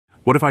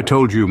What if I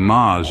told you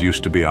Mars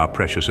used to be our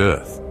precious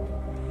Earth?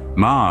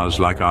 Mars,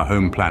 like our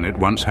home planet,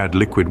 once had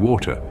liquid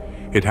water.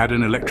 It had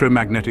an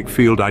electromagnetic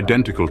field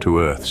identical to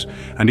Earth's,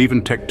 and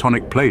even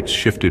tectonic plates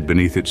shifted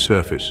beneath its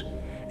surface.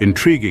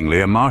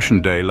 Intriguingly, a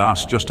Martian day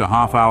lasts just a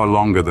half hour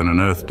longer than an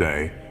Earth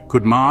day.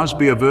 Could Mars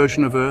be a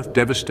version of Earth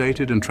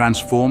devastated and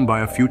transformed by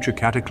a future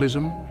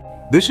cataclysm?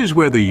 This is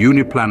where the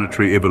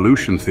uniplanetary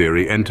evolution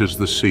theory enters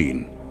the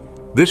scene.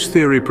 This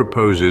theory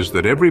proposes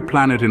that every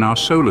planet in our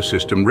solar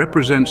system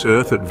represents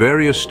Earth at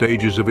various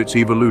stages of its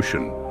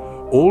evolution,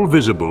 all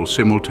visible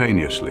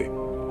simultaneously.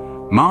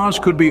 Mars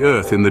could be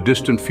Earth in the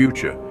distant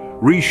future,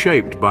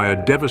 reshaped by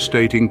a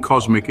devastating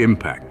cosmic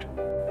impact.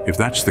 If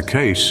that's the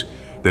case,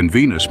 then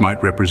Venus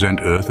might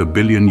represent Earth a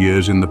billion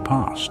years in the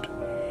past.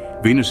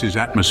 Venus's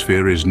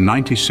atmosphere is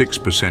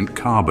 96%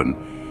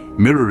 carbon,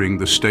 mirroring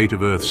the state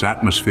of Earth's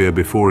atmosphere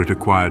before it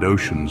acquired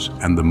oceans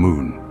and the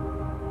Moon.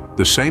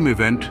 The same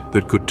event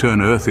that could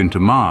turn Earth into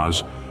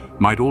Mars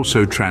might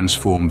also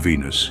transform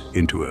Venus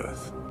into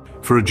Earth.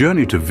 For a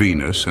journey to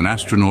Venus, an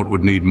astronaut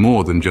would need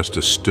more than just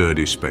a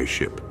sturdy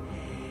spaceship.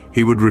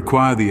 He would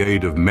require the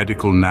aid of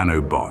medical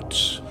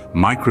nanobots,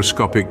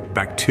 microscopic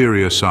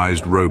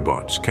bacteria-sized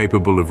robots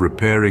capable of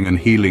repairing and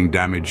healing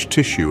damaged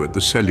tissue at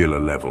the cellular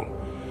level.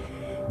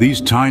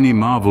 These tiny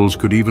marvels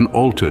could even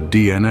alter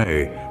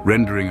DNA,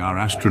 rendering our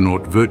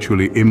astronaut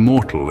virtually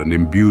immortal and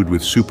imbued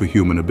with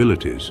superhuman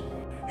abilities.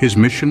 His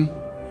mission?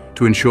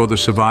 To ensure the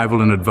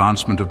survival and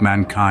advancement of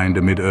mankind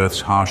amid Earth's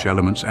harsh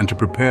elements and to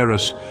prepare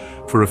us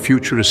for a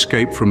future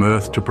escape from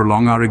Earth to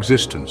prolong our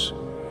existence.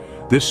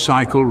 This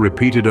cycle,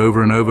 repeated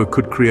over and over,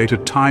 could create a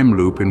time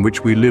loop in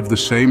which we live the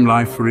same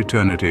life for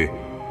eternity.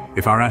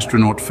 If our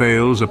astronaut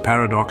fails, a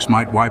paradox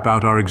might wipe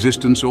out our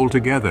existence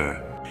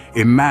altogether.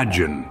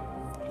 Imagine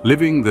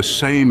living the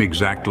same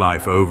exact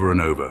life over and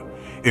over,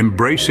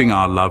 embracing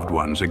our loved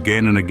ones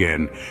again and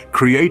again,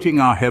 creating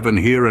our heaven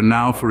here and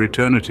now for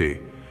eternity.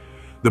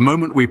 The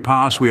moment we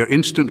pass, we are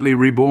instantly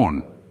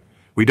reborn.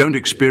 We don't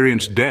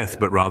experience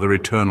death, but rather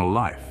eternal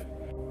life.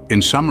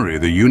 In summary,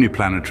 the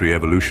uniplanetary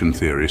evolution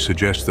theory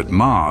suggests that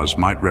Mars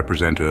might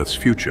represent Earth's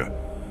future,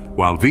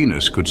 while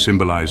Venus could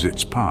symbolize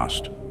its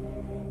past.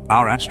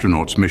 Our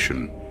astronauts'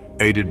 mission,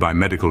 aided by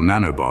medical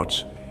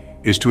nanobots,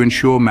 is to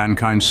ensure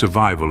mankind's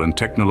survival and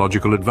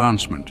technological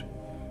advancement,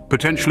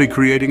 potentially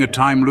creating a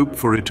time loop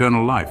for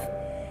eternal life.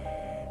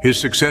 His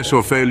success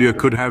or failure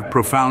could have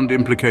profound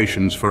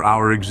implications for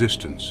our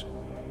existence.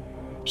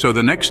 So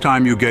the next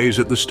time you gaze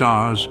at the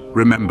stars,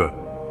 remember,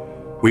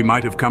 we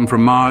might have come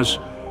from Mars,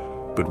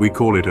 but we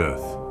call it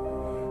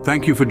Earth.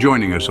 Thank you for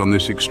joining us on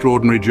this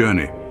extraordinary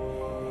journey.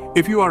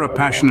 If you are a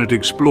passionate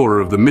explorer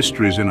of the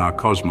mysteries in our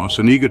cosmos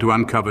and eager to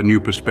uncover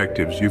new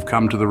perspectives, you've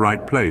come to the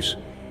right place.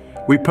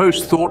 We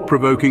post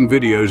thought-provoking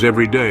videos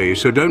every day,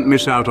 so don't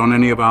miss out on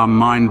any of our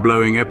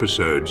mind-blowing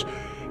episodes.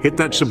 Hit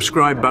that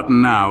subscribe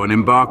button now and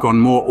embark on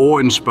more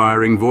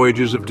awe-inspiring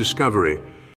voyages of discovery.